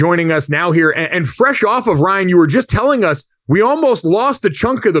Fitzpatrick, joining us now here. And fresh off of Ryan, you were just telling us we almost lost a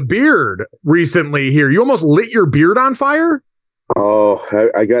chunk of the beard recently here. You almost lit your beard on fire? Oh,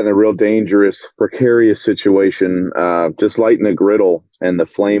 I got in a real dangerous, precarious situation, just lighting a griddle, and the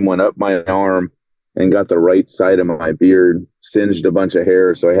flame went up my arm and got the right side of my beard, singed a bunch of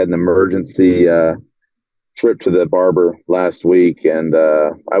hair. So I had an emergency trip to the barber last week, and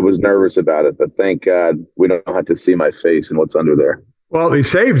I was nervous about it. But thank God we don't have to see my face and what's under there. Well, he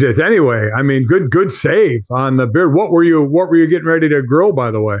saved it anyway. I mean, good save on the beard. What were you getting ready to grill, by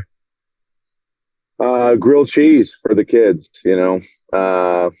the way? Grilled cheese for the kids,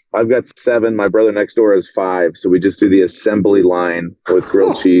 I've got 7. My brother next door has 5. So we just do the assembly line with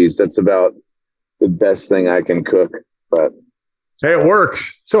grilled cheese. That's about the best thing I can cook, but hey, it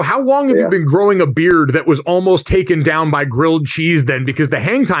works. So how long have you been growing a beard that was almost taken down by grilled cheese then? Because the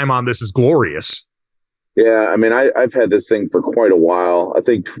hang time on this is glorious. Yeah. I mean, I've had this thing for quite a while. I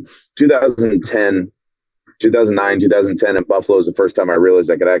think 2009, 2010 in Buffalo is the first time I realized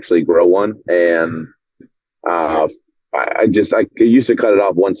I could actually grow one. And I used to cut it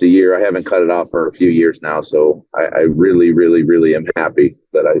off once a year. I haven't cut it off for a few years now. So I really, really, really am happy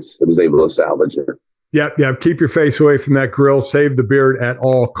that I was able to salvage it. Yep. Keep your face away from that grill. Save the beard at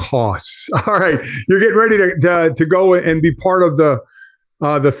all costs. All right. You're getting ready to go and be part of the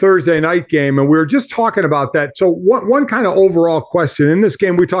Thursday night game. And we were just talking about that. So one kind of overall question in this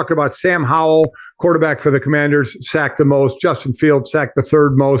game, we talked about Sam Howell, quarterback for the Commanders, sacked the most. Justin Fields sacked the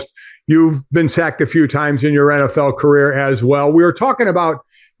third most. You've been sacked a few times in your NFL career as well. We were talking about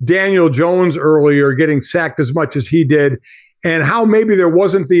Daniel Jones earlier getting sacked as much as he did, and how maybe there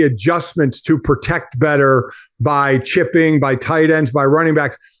wasn't the adjustments to protect better by chipping, by tight ends, by running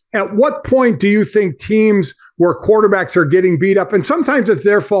backs. At what point do you think teams where quarterbacks are getting beat up, and sometimes it's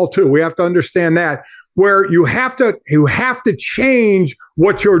their fault too, we have to understand that, where you have to change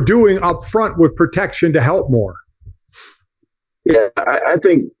what you're doing up front with protection to help more? Yeah, I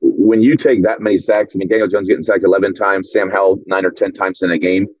think when you take that many sacks, I mean, Daniel Jones getting sacked 11 times, Sam Howell 9 or 10 times in a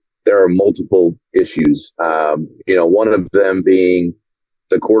game, there are multiple issues. One of them being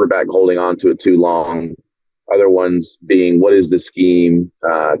the quarterback holding on to it too long. Other ones being, what is the scheme?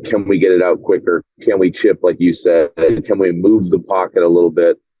 Can we get it out quicker? Can we chip, like you said? Can we move the pocket a little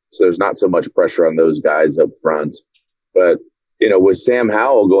bit so there's not so much pressure on those guys up front? But, with Sam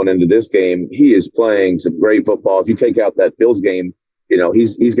Howell going into this game, he is playing some great football. If you take out that Bills game,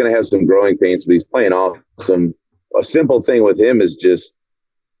 he's going to have some growing pains, but he's playing awesome. A simple thing with him is just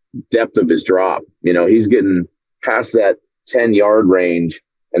depth of his drop. He's getting past that 10-yard range,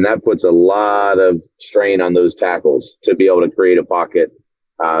 and that puts a lot of strain on those tackles to be able to create a pocket.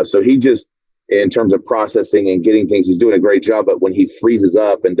 So he just, in terms of processing and getting things, he's doing a great job. But when he freezes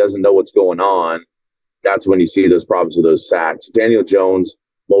up and doesn't know what's going on, that's when you see those problems with those sacks. Daniel Jones,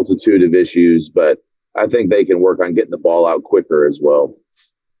 multitude of issues, but I think they can work on getting the ball out quicker as well.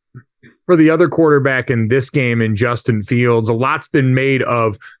 For the other quarterback in this game, in Justin Fields, a lot's been made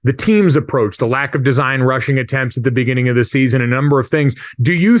of the team's approach, the lack of design rushing attempts at the beginning of the season, a number of things.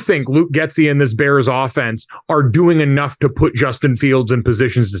 Do you think Luke Getsy and this Bears offense are doing enough to put Justin Fields in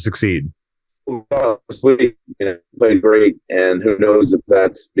positions to succeed? Played great, and who knows if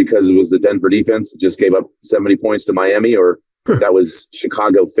that's because it was the Denver defense that just gave up 70 points to Miami, or that was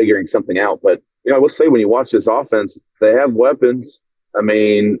Chicago figuring something out. But I will say, when you watch this offense, they have weapons. I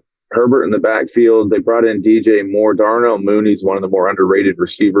mean, Herbert in the backfield. They brought in DJ Moore. Darnell Mooney's one of the more underrated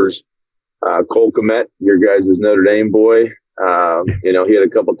receivers. Cole Kmet, your guys' Notre Dame boy. He had a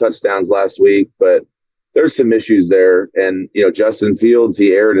couple touchdowns last week, but there's some issues there. And, Justin Fields,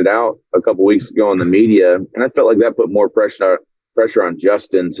 he aired it out a couple weeks ago in the media, and I felt like that put more pressure on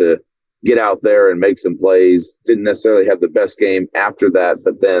Justin to get out there and make some plays. Didn't necessarily have the best game after that,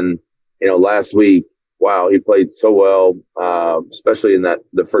 but then, last week, wow, he played so well, especially in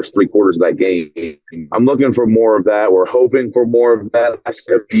the first 3 quarters of that game. I'm looking for more of that. We're hoping for more of that. That's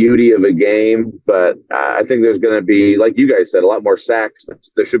the beauty of a game. But I think there's going to be, like you guys said, a lot more sacks.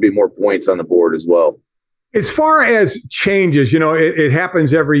 There should be more points on the board as well. As far as changes, it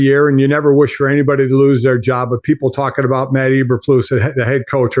happens every year, and you never wish for anybody to lose their job. But people talking about Matt Eberflus, the head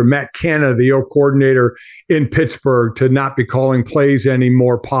coach, or Matt Canada, the O coordinator in Pittsburgh, to not be calling plays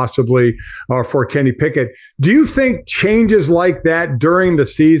anymore, possibly, for Kenny Pickett. Do you think changes like that during the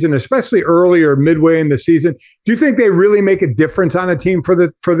season, especially early or midway in the season, do you think they really make a difference on a team for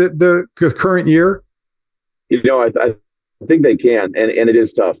the current year? I think they can, and it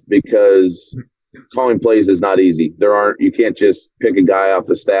is tough because calling plays is not easy. You can't just pick a guy off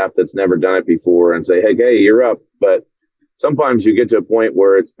the staff that's never done it before and say, hey, you're up. But sometimes you get to a point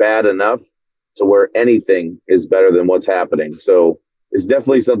where it's bad enough to where anything is better than what's happening. So it's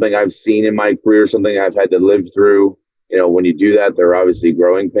definitely something I've seen in my career, something I've had to live through. When you do that, there are obviously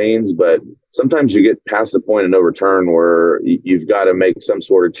growing pains, but sometimes you get past the point of no return where you've got to make some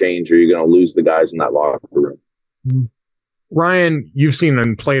sort of change or you're going to lose the guys in that locker room. Mm-hmm. Ryan, you've seen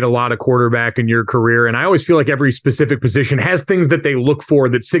and played a lot of quarterback in your career, and I always feel like every specific position has things that they look for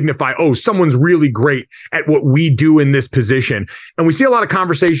that signify, someone's really great at what we do in this position. And we see a lot of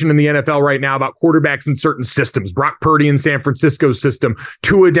conversation in the NFL right now about quarterbacks in certain systems. Brock Purdy in San Francisco's system,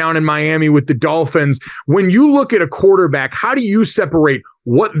 Tua down in Miami with the Dolphins. When you look at a quarterback, how do you separate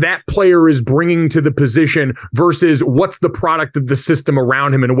what that player is bringing to the position versus what's the product of the system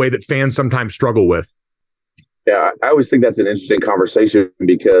around him in a way that fans sometimes struggle with? Yeah, I always think that's an interesting conversation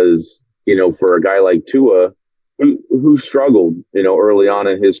because, for a guy like Tua, who struggled, early on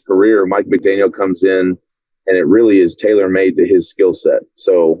in his career, Mike McDaniel comes in and it really is tailor-made to his skill set.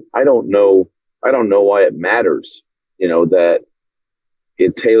 So I don't know why it matters, that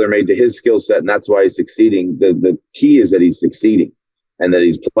it's tailor-made to his skill set and that's why he's succeeding. The key is that he's succeeding and that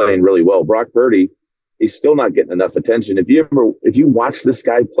he's playing really well. Brock Purdy, he's still not getting enough attention. If you watch this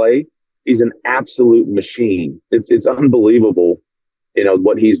guy play, he's an absolute machine. It's unbelievable,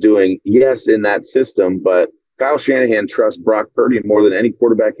 what he's doing. Yes, in that system, but Kyle Shanahan trusts Brock Purdy more than any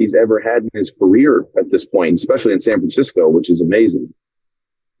quarterback he's ever had in his career at this point, especially in San Francisco, which is amazing.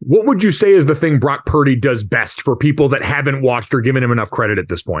 What would you say is the thing Brock Purdy does best for people that haven't watched or given him enough credit at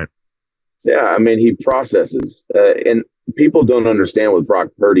this point? Yeah, he processes. And people don't understand with Brock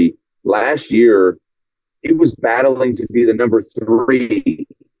Purdy. Last year, he was battling to be the number 3.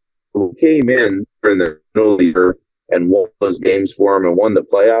 Who came in during the middle of the year and won those games for him and won the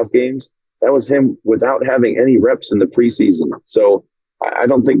playoff games. That was him without having any reps in the preseason. So I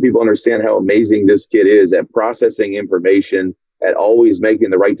don't think people understand how amazing this kid is at processing information, at always making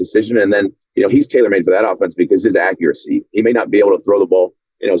the right decision. And then, he's tailor-made for that offense because his accuracy. He may not be able to throw the ball,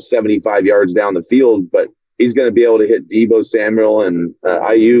 75 yards down the field, but he's going to be able to hit Deebo Samuel and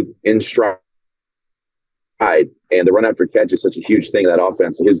Ayuk in stride. And the run after catch is such a huge thing in that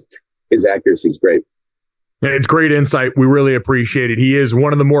offense. His accuracy is great. It's great insight. We really appreciate it. He is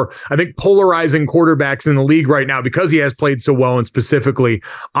one of the more, I think, polarizing quarterbacks in the league right now because he has played so well and specifically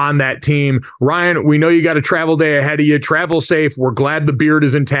on that team. Ryan, we know you got a travel day ahead of you. Travel safe. We're glad the beard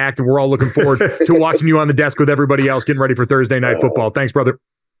is intact, and we're all looking forward to watching you on the desk with everybody else getting ready for Thursday Night Football. Thanks, brother.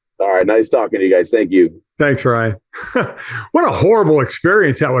 All right. Nice talking to you guys. Thank you. Thanks, Ryan. What a horrible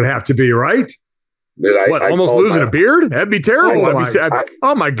experience that would have to be, right? Dude, almost losing a beard? That'd be terrible.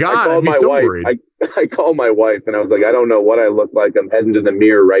 Oh my God. I called my wife. I called my wife and I was like, I don't know what I look like. I'm heading to the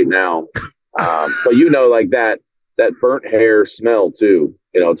mirror right now. But like that burnt hair smell too.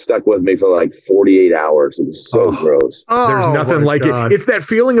 It stuck with me for like 48 hours. It was so gross. There's nothing like it. It's that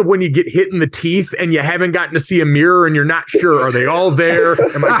feeling of when you get hit in the teeth and you haven't gotten to see a mirror and you're not sure, are they all there?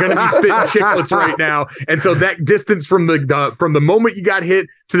 Am I going to be spitting chiclets right now? And so that distance from the moment you got hit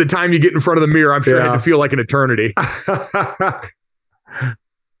to the time you get in front of the mirror, I'm sure it had to feel like an eternity.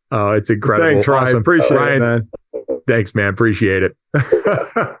 Oh, it's incredible. Thanks, Ryan. Awesome. Appreciate it, man. Thanks, man. Appreciate it.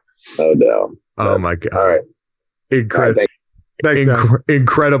 No doubt. Oh my God. All right. Incredible. Thanks,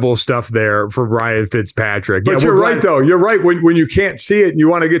 incredible stuff there for Ryan Fitzpatrick. But you're right, though. You're right. When you can't see it and you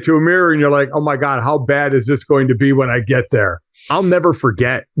want to get to a mirror and you're like, oh, my God, how bad is this going to be when I get there? I'll never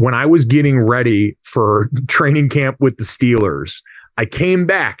forget when I was getting ready for training camp with the Steelers. I came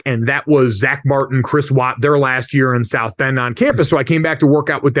back, and that was Zach Martin, Chris Watt, their last year in South Bend on campus. So I came back to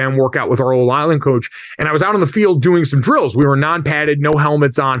work out with them, work out with our O-line coach, and I was out on the field doing some drills. We were non-padded, no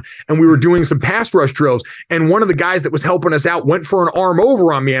helmets on, and we were doing some pass rush drills. And one of the guys that was helping us out went for an arm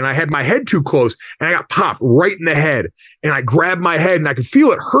over on me, and I had my head too close, and I got popped right in the head. And I grabbed my head, and I could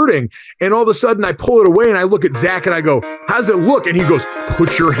feel it hurting. And all of a sudden, I pull it away, and I look at Zach, and I go, "How's it look?" And he goes,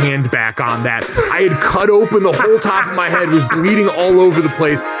 "Put your hand back on that." I had cut open the whole top of my head, was bleeding all over the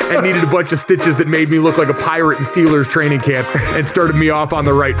place, and needed a bunch of stitches that made me look like a pirate in Steelers training camp and started me off on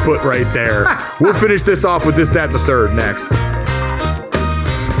the right foot right there. We'll finish this off with this, that, and the third next.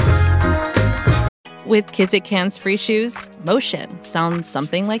 With Kizik hands-free shoes, motion sounds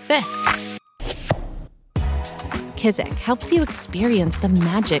something like this. Kizik helps you experience the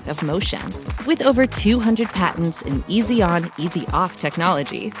magic of motion. With over 200 patents and easy-on, easy-off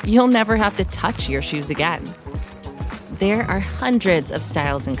technology, you'll never have to touch your shoes again. There are hundreds of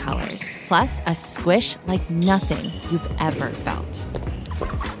styles and colors, plus a squish like nothing you've ever felt.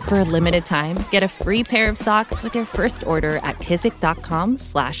 For a limited time, get a free pair of socks with your first order at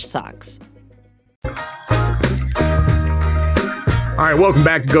kizik.com/socks. All right, welcome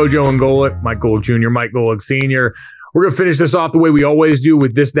back to Gojo and Golic. Mike Golic Jr., Mike Golic Sr. We're going to finish this off the way we always do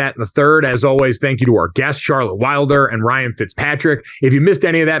with this, that, and the third. As always, thank you to our guests, Charlotte Wilder and Ryan Fitzpatrick. If you missed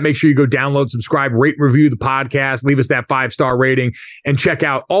any of that, make sure you go download, subscribe, rate, and review the podcast. Leave us that 5-star rating and check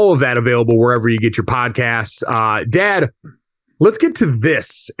out all of that available wherever you get your podcasts. Dad, let's get to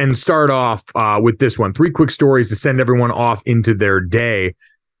this and start off with this one. 3 quick stories to send everyone off into their day.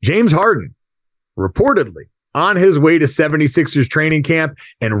 James Harden, reportedly on his way to 76ers training camp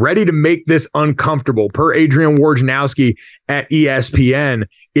and ready to make this uncomfortable. Per Adrian Wojnarowski at ESPN,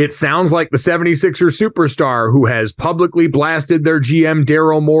 it sounds like the 76ers superstar, who has publicly blasted their GM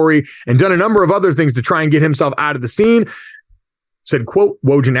Daryl Morey and done a number of other things to try and get himself out of the scene, said, quote,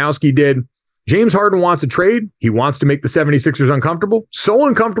 Wojnarowski did, James Harden wants a trade. He wants to make the 76ers uncomfortable. So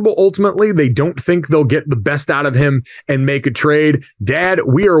uncomfortable, ultimately, they don't think they'll get the best out of him and make a trade. Dad,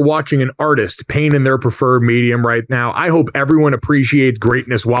 we are watching an artist paint in their preferred medium right now. I hope everyone appreciates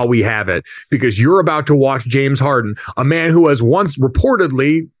greatness while we have it, because you're about to watch James Harden, a man who has once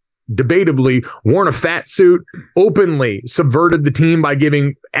reportedly, debatably, worn a fat suit, openly subverted the team by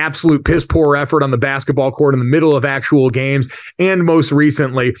giving absolute piss poor effort on the basketball court in the middle of actual games, and most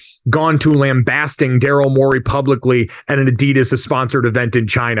recently gone to lambasting Daryl Morey publicly at an Adidas-sponsored event in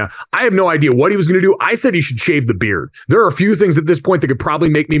China. I have no idea what he was going to do. I said he should shave the beard. There are a few things at this point that could probably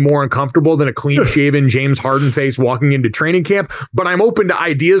make me more uncomfortable than a clean-shaven James Harden face walking into training camp, but I'm open to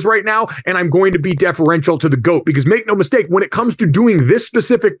ideas right now, and I'm going to be deferential to the GOAT, because make no mistake, when it comes to doing this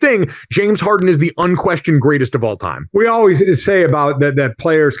specific thing, James Harden is the unquestioned greatest of all time. We always say about that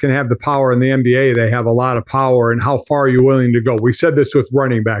players can have the power in the NBA. They have a lot of power, and how far are you willing to go? We said this with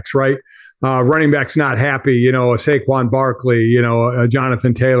running backs, right? Running backs not happy, a Saquon Barkley, a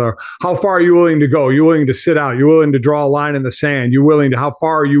Jonathan Taylor. How far are you willing to go? You're willing to sit out. You're willing to draw a line in the sand. How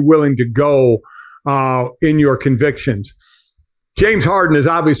far are you willing to go in your convictions? James Harden is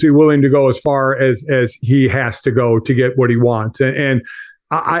obviously willing to go as far as he has to go to get what he wants. And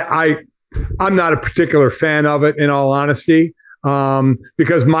I'm not a particular fan of it, in all honesty,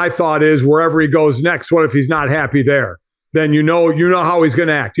 because my thought is wherever he goes next, what if he's not happy there? Then you know how he's going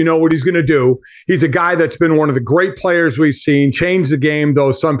to act. You know what he's going to do. He's a guy that's been one of the great players we've seen, changed the game,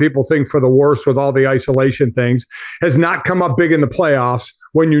 though some people think for the worse with all the isolation things, has not come up big in the playoffs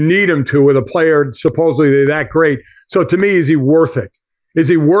when you need him to with a player supposedly that great. So to me, is he worth it? Is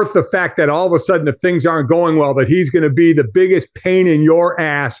he worth the fact that all of a sudden, if things aren't going well, that he's going to be the biggest pain in your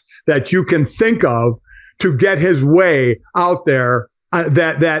ass that you can think of to get his way out there?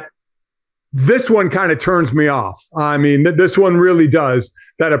 That this one kind of turns me off. I mean, this one really does,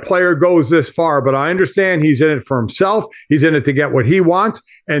 that a player goes this far, but I understand he's in it for himself. He's in it to get what he wants,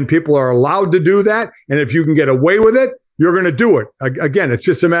 and people are allowed to do that. And if you can get away with it, you're going to do it. Again, it's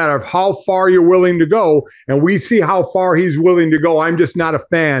just a matter of how far you're willing to go, and we see how far he's willing to go. I'm just not a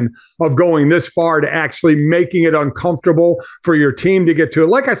fan of going this far to actually making it uncomfortable for your team to get to it.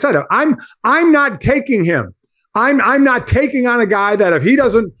 Like I said, I'm not taking him. I'm not taking on a guy that if he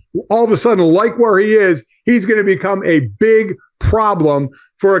doesn't all of a sudden like where he is, he's going to become a big problem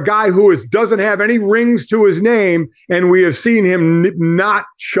for a guy who doesn't have any rings to his name, and we have seen him not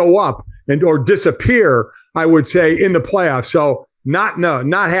show up or disappear, I would say, in the playoffs. So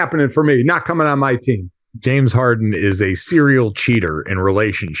not happening for me, not coming on my team. James Harden is a serial cheater in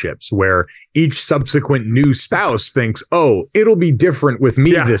relationships where each subsequent new spouse thinks, oh, it'll be different with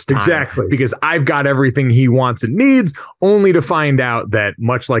me this time. Exactly. Because I've got everything he wants and needs, only to find out that,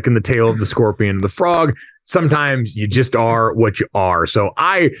 much like in the tale of the scorpion and the frog, sometimes you just are what you are. So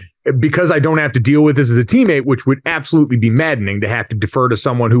because I don't have to deal with this as a teammate, which would absolutely be maddening to have to defer to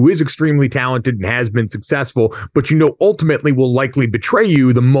someone who is extremely talented and has been successful, but ultimately will likely betray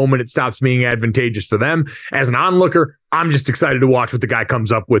you the moment it stops being advantageous for them. As an onlooker, I'm just excited to watch what the guy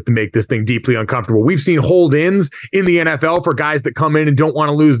comes up with to make this thing deeply uncomfortable. We've seen hold-ins in the NFL for guys that come in and don't want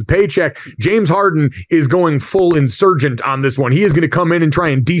to lose the paycheck. James Harden is going full insurgent on this one. He is going to come in and try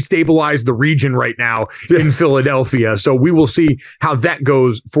and destabilize the region right now in Philadelphia. So we will see how that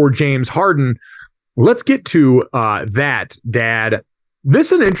goes for James Harden. Let's get to that, Dad.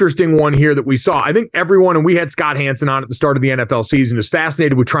 This is an interesting one here that we saw. I think everyone, and we had Scott Hansen on at the start of the NFL season, is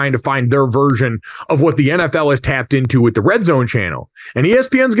fascinated with trying to find their version of what the NFL has tapped into with the Red Zone channel. And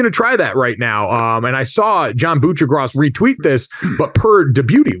ESPN's going to try that right now. And I saw John Buccigross retweet this, but per the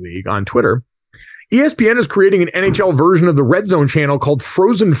Beauty League on Twitter, ESPN is creating an NHL version of the Red Zone channel called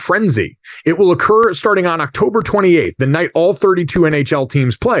Frozen Frenzy. It will occur starting on October 28th, the night all 32 NHL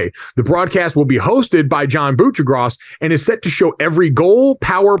teams play. The broadcast will be hosted by John Buccigross and is set to show every goal,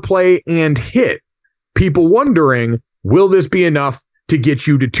 power play, and hit. People wondering, will this be enough to get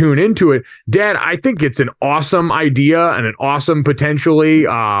you to tune into it? Dad, I think it's an awesome idea and an awesome potentially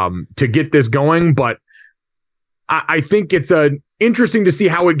to get this going, but I think it's interesting to see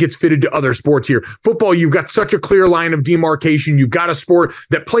how it gets fitted to other sports here. Football, you've got such a clear line of demarcation. You've got a sport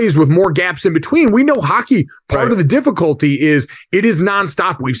that plays with more gaps in between. We know hockey, part of the difficulty is it is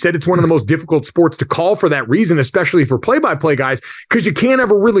nonstop. We've said it's one of the most difficult sports to call for that reason, especially for play-by-play guys, because you can't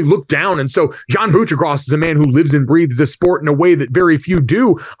ever really look down. And so John Buccigross is a man who lives and breathes this sport in a way that very few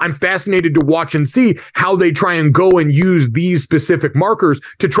do. I'm fascinated to watch and see how they try and go and use these specific markers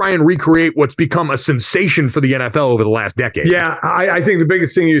to try and recreate what's become a sensation for the NFL over the last decade. Yeah, I think the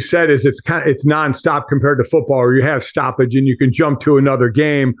biggest thing you said is it's nonstop compared to football, where you have stoppage and you can jump to another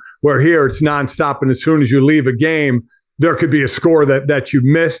game, where here it's nonstop, and as soon as you leave a game, there could be a score that you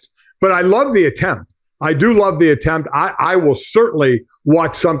missed. But I love the attempt. I do love the attempt. I will certainly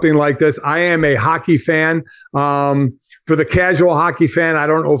watch something like this. I am a hockey fan. For the casual hockey fan, I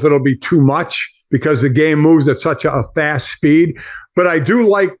don't know if it'll be too much because the game moves at such a fast speed, but I do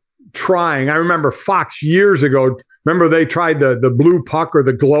like trying. I remember Fox years ago. Remember they tried the blue puck or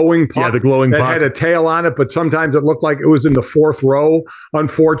the glowing puck? Yeah, the glowing puck. That had a tail on it, but sometimes it looked like it was in the fourth row,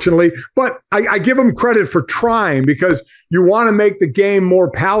 unfortunately. But I give them credit for trying, because you want to make the game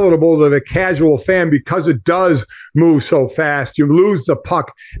more palatable to the casual fan because it does move so fast. You lose the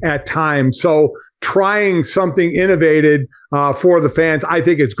puck at times. So trying something innovative for the fans, I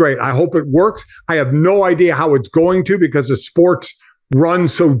think it's great. I hope it works. I have no idea how it's going to, because the sports run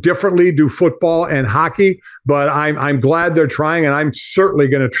so differently, do football and hockey, but I'm glad they're trying, and I'm certainly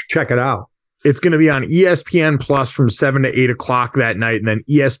going to check it out. It's going to be on ESPN Plus from 7 to 8 o'clock that night, and then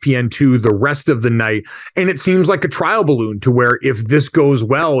ESPN2 the rest of the night. And it seems like a trial balloon to where, if this goes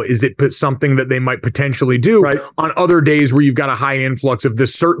well, is it something that they might potentially do on other days where you've got a high influx of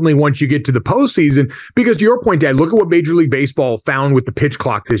this, certainly once you get to the postseason. Because to your point, Dad, look at what Major League Baseball found with the pitch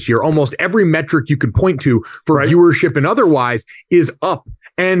clock this year. Almost every metric you could point to for viewership and otherwise is up.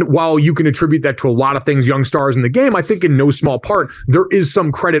 And while you can attribute that to a lot of things, young stars in the game, I think in no small part, there is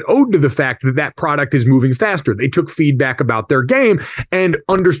some credit owed to the fact that that product is moving faster. They took feedback about their game and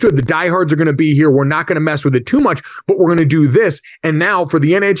understood the diehards are going to be here. We're not going to mess with it too much, but we're going to do this. And now for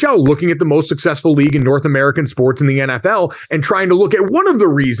the NHL, looking at the most successful league in North American sports in the NFL and trying to look at one of the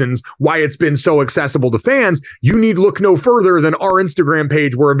reasons why it's been so accessible to fans, you need look no further than our Instagram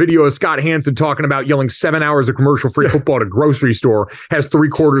page, where a video of Scott Hansen talking about yelling 7 hours of commercial-free football at a grocery store has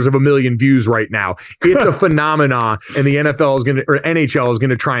 750,000 views right now. It's a phenomenon, and the NHL is going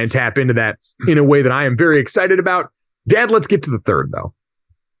to try and tap into that in a way that I am very excited about. Dad, let's get to the third, though,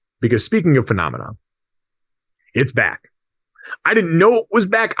 because speaking of phenomenon, it's back. I didn't know it was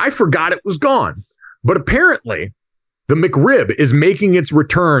back. I forgot it was gone. But apparently, the McRib is making its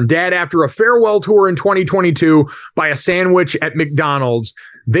return. Dad, after a farewell tour in 2022 by a sandwich at McDonald's,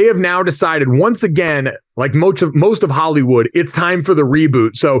 they have now decided once again, like most of Hollywood, it's time for the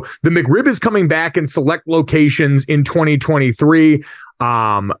reboot. So the McRib is coming back in select locations in 2023.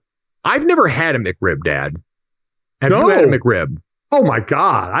 I've never had a McRib, Dad. Have you had a McRib? Oh my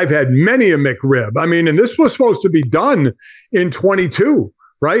God. I've had many a McRib. I mean, and this was supposed to be done in 22,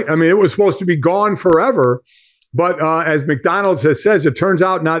 right? I mean, it was supposed to be gone forever. But as McDonald's says, it turns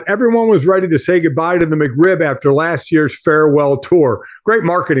out not everyone was ready to say goodbye to the McRib after last year's farewell tour. Great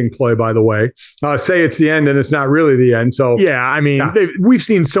marketing play, by the way. Say it's the end and it's not really the end. So yeah, I mean, we've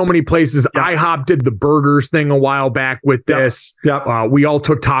seen so many places. IHOP did the burgers thing a while back with this. We all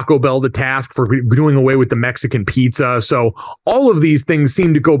took Taco Bell to task for doing away with the Mexican pizza. So all of these things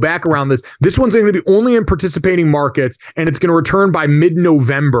seem to go back around this. This one's going to be only in participating markets, and it's going to return by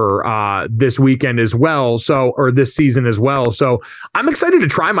mid-November this weekend as well. Or this season as well. So I'm excited to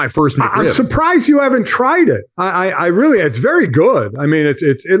try my first McRib. I'm surprised you haven't tried it. I really, it's very good. I mean,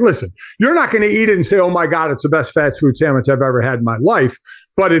 listen, you're not going to eat it and say, oh my God, it's the best fast food sandwich I've ever had in my life,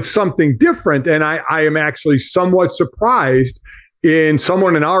 but it's something different. And I am actually somewhat surprised in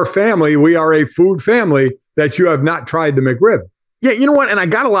someone in our family, we are a food family, that you have not tried the McRib. Yeah, you know what? And I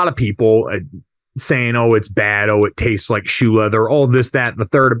got a lot of people saying, oh, it's bad. Oh, it tastes like shoe leather, all this, that, and the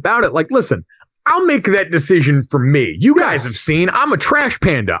third about it. Like, listen, I'll make that decision for me. You guys have seen, I'm a trash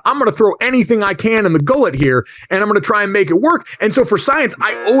panda. I'm going to throw anything I can in the gullet here, and I'm going to try and make it work. And so for science,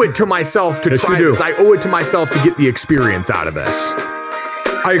 I owe it to myself to try this. I owe it to myself to get the experience out of this.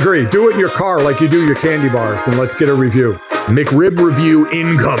 I agree. Do it in your car like you do your candy bars, and let's get a review. McRib review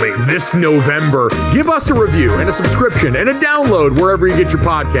incoming this November. Give us a review and a subscription and a download wherever you get your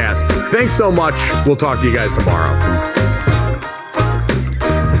podcast. Thanks so much. We'll talk to you guys tomorrow.